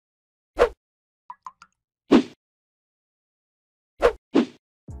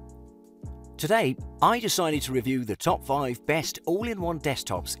Today, I decided to review the top 5 best all-in-one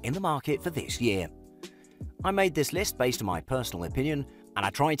desktops in the market for this year. I made this list based on my personal opinion, and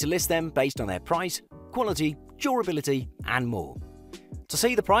I tried to list them based on their price, quality, durability, and more. To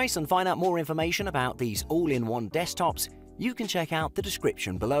see the price and find out more information about these all-in-one desktops, you can check out the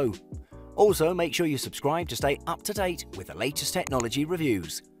description below. Also, make sure you subscribe to stay up to date with the latest technology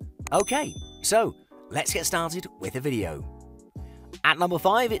reviews. Okay, so let's get started with the video. At number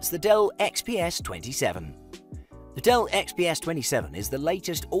 5, it's the Dell XPS 27. The Dell XPS 27 is the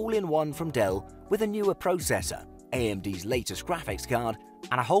latest all-in-one from Dell with a newer processor, AMD's latest graphics card,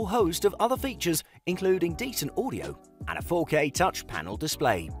 and a whole host of other features including decent audio and a 4K touch panel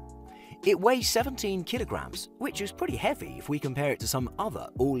display. It weighs 17 kilograms, which is pretty heavy if we compare it to some other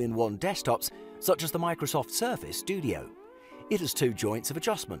all-in-one desktops such as the Microsoft Surface Studio. It has 2 joints of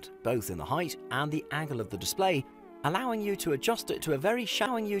adjustment, both in the height and the angle of the display, allowing you to adjust it to a very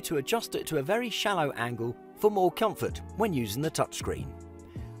shallow angle for more comfort when using the touchscreen.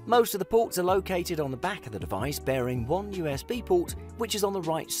 Most of the ports are located on the back of the device, bearing one USB port which is on the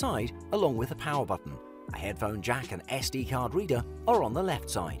right side along with a power button. A headphone jack and SD card reader are on the left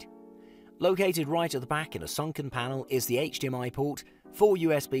side. Located right at the back in a sunken panel is the HDMI port, 4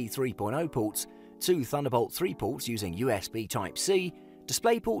 USB 3.0 ports, 2 Thunderbolt 3 ports using USB Type-C,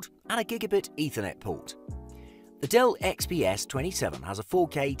 DisplayPort and a Gigabit Ethernet port. The Dell XPS 27 has a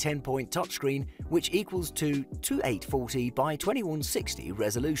 4K 10-point touchscreen which equals to 2840 by 2160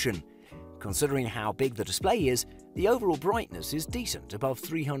 resolution. Considering how big the display is, the overall brightness is decent, above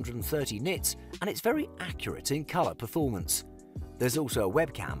 330 nits, and it's very accurate in color performance. There's also a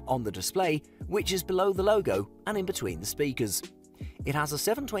webcam on the display which is below the logo and in between the speakers. It has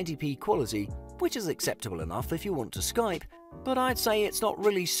a 720p quality, which is acceptable enough if you want to Skype, but I'd say it's not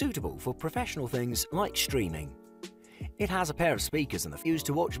really suitable for professional things like streaming. It has a pair of speakers in the used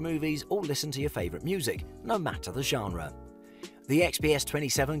to watch movies or listen to your favorite music, no matter the genre. The XPS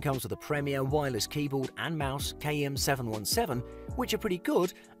 27 comes with a premier wireless keyboard and mouse KM717, which are pretty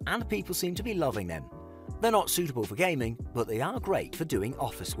good and people seem to be loving them. They're not suitable for gaming, but they are great for doing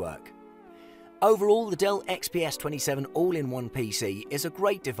office work. Overall, the Dell XPS 27 all-in-one PC is a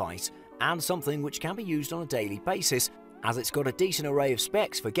great device and something which can be used on a daily basis, as it's got a decent array of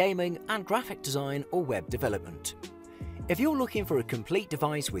specs for gaming and graphic design or web development. If you're looking for a complete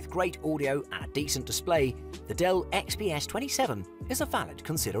device with great audio and a decent display, the Dell XPS 27 is a valid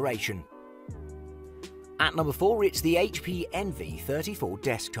consideration. At number 4, it's the HP NV34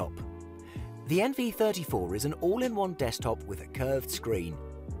 desktop. The NV34 is an all-in-one desktop with a curved screen,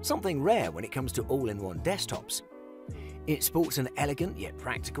 something rare when it comes to all-in-one desktops. It sports an elegant yet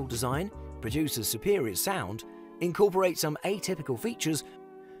practical design, produces superior sound, incorporates some atypical features,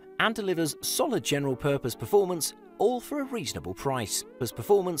 and delivers solid general-purpose performance, all for a reasonable price.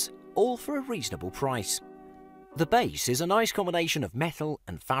 The base is a nice combination of metal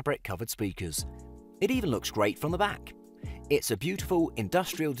and fabric-covered speakers. It even looks great from the back. It's a beautiful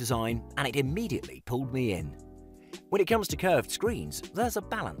industrial design and it immediately pulled me in. When it comes to curved screens, there's a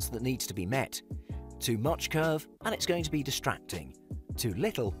balance that needs to be met. Too much curve and it's going to be distracting. Too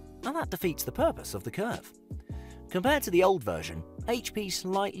little and that defeats the purpose of the curve. Compared to the old version, HP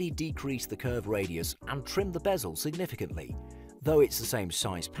slightly decreased the curve radius and trimmed the bezel significantly. Though it's the same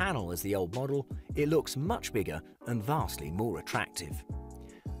size panel as the old model, it looks much bigger and vastly more attractive.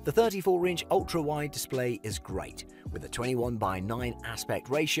 The 34-inch ultra-wide display is great, with a 21:9 aspect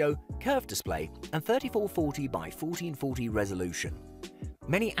ratio, curved display, and 3440 by 1440 resolution.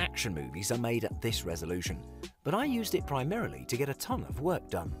 Many action movies are made at this resolution, but I used it primarily to get a ton of work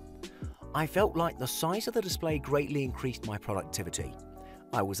done. I felt like the size of the display greatly increased my productivity.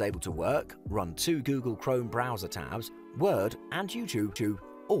 I was able to work, run 2 Google Chrome browser tabs, Word and YouTube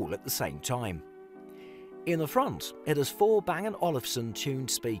all at the same time. In the front, it has 4 Bang & Olufsen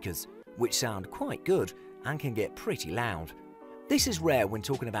tuned speakers, which sound quite good and can get pretty loud. This is rare when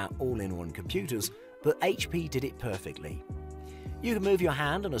talking about all-in-one computers, but HP did it perfectly. You can move your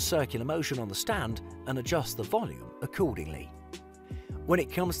hand in a circular motion on the stand and adjust the volume accordingly. When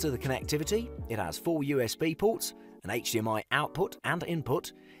it comes to the connectivity, it has 4 USB ports, an HDMI output and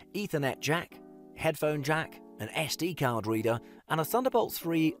input, Ethernet jack, headphone jack, an SD card reader, and a Thunderbolt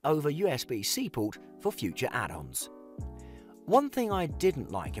 3 over USB-C port for future add-ons. One thing I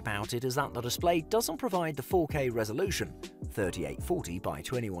didn't like about it is that the display doesn't provide the 4K resolution, 3840 by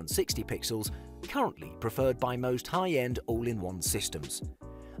 2160 pixels, currently preferred by most high-end all-in-one systems.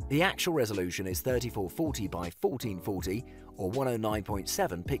 The actual resolution is 3440 by 1440 or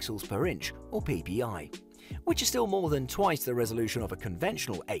 109.7 pixels per inch or PPI, which is still more than twice the resolution of a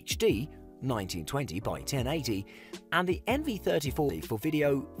conventional HD 1920 by 1080, and the NV34 for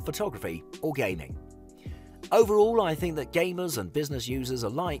video, photography, or gaming. Overall, I think that gamers and business users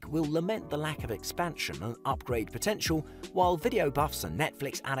alike will lament the lack of expansion and upgrade potential, while video buffs and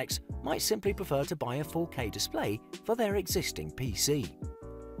Netflix addicts might simply prefer to buy a 4K display for their existing PC.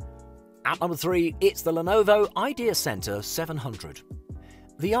 At number 3, it's the Lenovo IdeaCentre 700.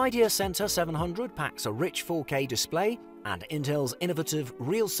 The IdeaCentre 700 packs a rich 4K display and Intel's innovative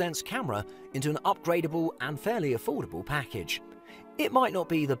RealSense camera into an upgradable and fairly affordable package. It might not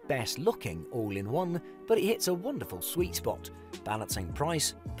be the best looking all-in-one, but it hits a wonderful sweet spot, balancing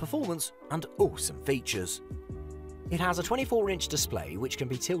price, performance, and awesome features. It has a 24-inch display which can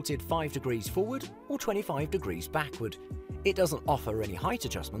be tilted 5 degrees forward or 25 degrees backward. It doesn't offer any height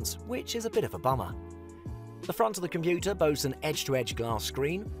adjustments, which is a bit of a bummer. The front of the computer boasts an edge-to-edge glass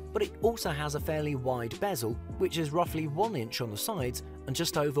screen, but it also has a fairly wide bezel, which is roughly 1 inch on the sides and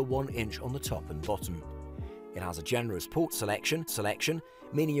just over 1 inch on the top and bottom. It has a generous port selection,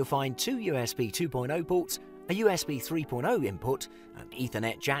 meaning you'll find 2 USB 2.0 ports, a USB 3.0 input, an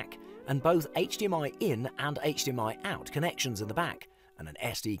Ethernet jack, and both HDMI in and HDMI out connections in the back, and an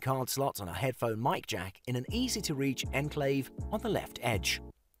SD card slot and a headphone mic jack in an easy-to-reach enclave on the left edge.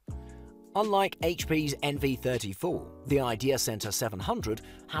 Unlike HP's NV34, the IdeaCentre 700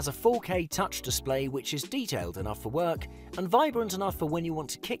 has a 4K touch display which is detailed enough for work and vibrant enough for when you want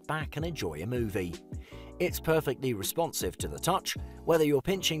to kick back and enjoy a movie. It's perfectly responsive to the touch, whether you're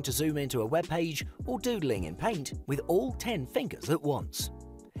pinching to zoom into a web page or doodling in Paint with all 10 fingers at once.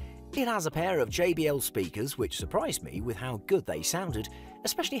 It has a pair of JBL speakers which surprised me with how good they sounded,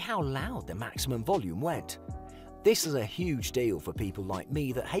 especially how loud the maximum volume went. This is a huge deal for people like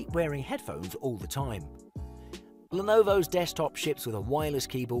me that hate wearing headphones all the time. Lenovo's desktop ships with a wireless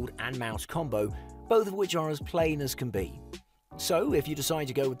keyboard and mouse combo, both of which are as plain as can be. So if you decide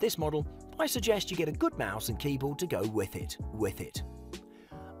to go with this model, I suggest you get a good mouse and keyboard to go with it.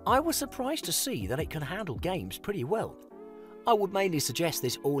 I was surprised to see that it can handle games pretty well. I would mainly suggest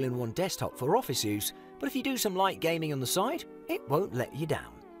this all-in-one desktop for office use, but if you do some light gaming on the side, it won't let you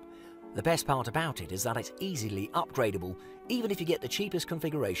down. The best part about it is that it's easily upgradable, even if you get the cheapest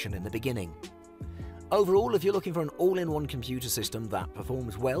configuration in the beginning. Overall, if you're looking for an all-in-one computer system that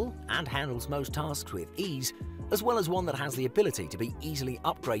performs well and handles most tasks with ease, as well as one that has the ability to be easily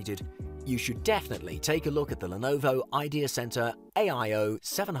upgraded, you should definitely take a look at the Lenovo IdeaCentre AIO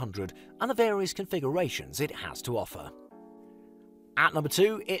 700 and the various configurations it has to offer. At number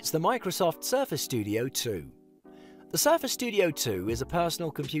 2, it's the Microsoft Surface Studio 2. The Surface Studio 2 is a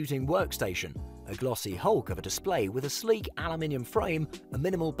personal computing workstation, a glossy hulk of a display with a sleek aluminium frame, a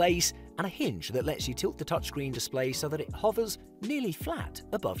minimal base, and a hinge that lets you tilt the touchscreen display so that it hovers nearly flat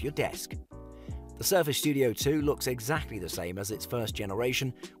above your desk. The Surface Studio 2 looks exactly the same as its first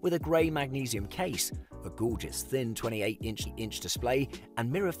generation, with a grey magnesium case, a gorgeous thin 28-inch display,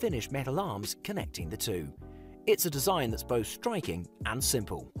 and mirror-finished metal arms connecting the two. It's a design that's both striking and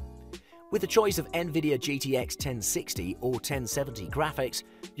simple. With the choice of NVIDIA GTX 1060 or 1070 graphics,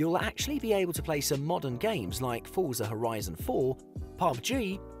 you'll actually be able to play some modern games like Forza Horizon 4,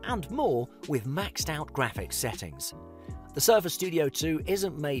 PUBG, and more with maxed out graphics settings. The Surface Studio 2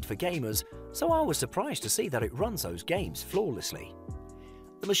 isn't made for gamers, so I was surprised to see that it runs those games flawlessly.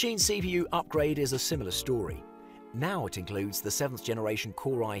 The machine's CPU upgrade is a similar story. Now it includes the 7th generation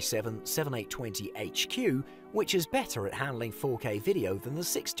Core i7-7820HQ, which is better at handling 4K video than the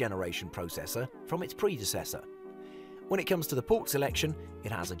 6th generation processor from its predecessor. When it comes to the port selection,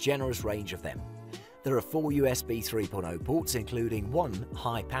 it has a generous range of them. There are 4 USB 3.0 ports including 1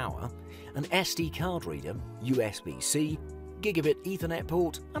 high power, an SD card reader, USB-C, gigabit Ethernet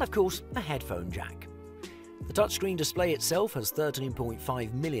port, and of course a headphone jack. The touchscreen display itself has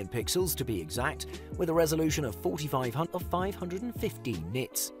 13.5 million pixels to be exact, with a resolution of 515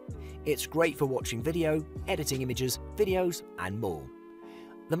 nits. It's great for watching video, editing images, videos, and more.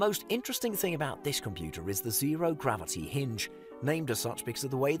 The most interesting thing about this computer is the zero-gravity hinge, named as such because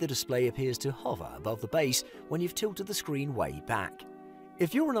of the way the display appears to hover above the base when you've tilted the screen way back.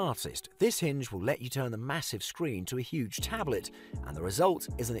 If you're an artist, this hinge will let you turn the massive screen to a huge tablet, and the result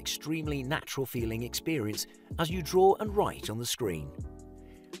is an extremely natural-feeling experience as you draw and write on the screen.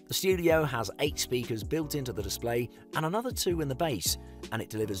 The Studio has 8 speakers built into the display and another 2 in the base, and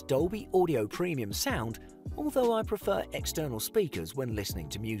it delivers Dolby Audio Premium sound, although I prefer external speakers when listening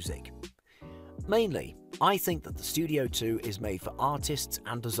to music. Mainly, I think that the Studio 2 is made for artists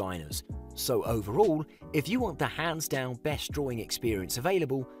and designers, so overall, if you want the hands-down best drawing experience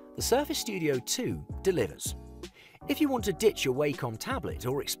available, the Surface Studio 2 delivers. If you want to ditch your Wacom tablet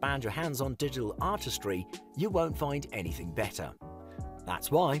or expand your hands-on digital artistry, you won't find anything better. That's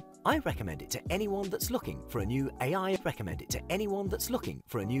why I recommend it to anyone that's looking for a new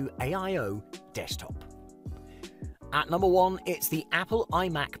AIO desktop. At number 1, it's the Apple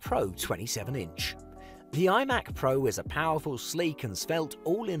iMac Pro 27-inch. The iMac Pro is a powerful, sleek and svelte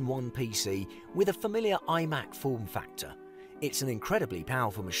all-in-one PC with a familiar iMac form factor. It's an incredibly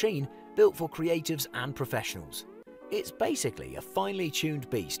powerful machine built for creatives and professionals. It's basically a finely tuned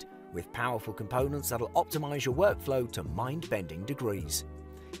beast with powerful components that'll optimize your workflow to mind-bending degrees.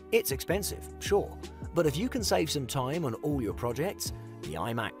 It's expensive, sure, but if you can save some time on all your projects, the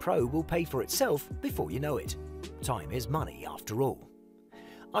iMac Pro will pay for itself before you know it. Time is money after all.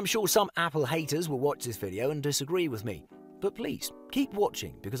 I'm sure some Apple haters will watch this video and disagree with me, but please keep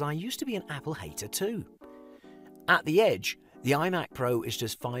watching because I used to be an Apple hater too. At the edge, the iMac Pro is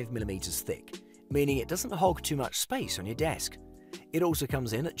just 5mm thick, meaning it doesn't hog too much space on your desk. It also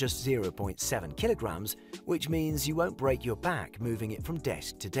comes in at just 0.7 kilograms, which means you won't break your back moving it from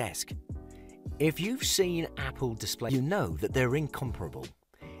desk to desk. If you've seen Apple display, you know that they're incomparable.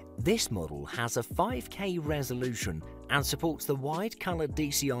 This model has a 5K resolution and supports the wide-colored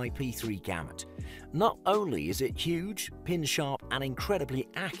DCI-P3 gamut. Not only is it huge, pin-sharp and incredibly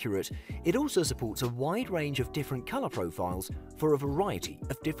accurate, it also supports a wide range of different color profiles for a variety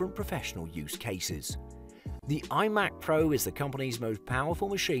of different professional use cases. The iMac Pro is the company's most powerful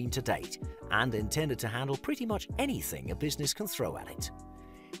machine to date and intended to handle pretty much anything a business can throw at it.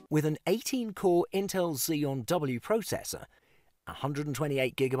 With an 18-core Intel Xeon W processor,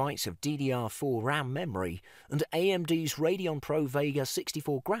 128GB of DDR4 RAM memory, and AMD's Radeon Pro Vega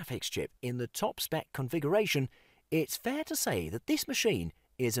 64 graphics chip in the top-spec configuration, it's fair to say that this machine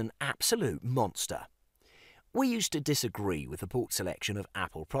is an absolute monster. We used to disagree with the port selection of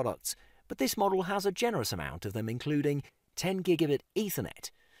Apple products, but this model has a generous amount of them, including 10GB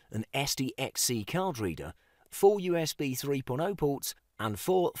Ethernet, an SDXC card reader, 4 USB 3.0 ports, and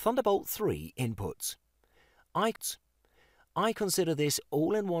 4 Thunderbolt 3 inputs. I consider this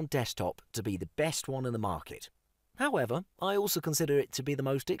all-in-one desktop to be the best one in the market. However, I also consider it to be the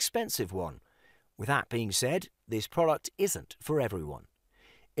most expensive one. With that being said, this product isn't for everyone.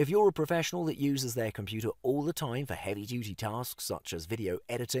 If you're a professional that uses their computer all the time for heavy-duty tasks such as video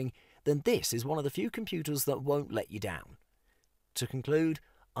editing, then this is one of the few computers that won't let you down. To conclude,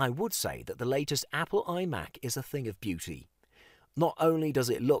 I would say that the latest Apple iMac is a thing of beauty. Not only does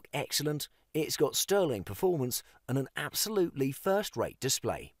it look excellent, it's got sterling performance and an absolutely first-rate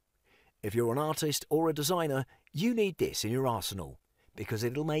display. If you're an artist or a designer, you need this in your arsenal, because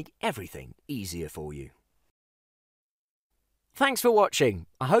it'll make everything easier for you. Thanks for watching.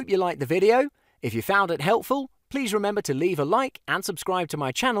 I hope you liked the video. If you found it helpful, please remember to leave a like and subscribe to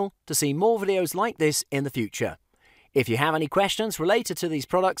my channel to see more videos like this in the future. If you have any questions related to these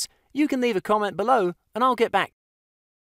products, you can leave a comment below and I'll get back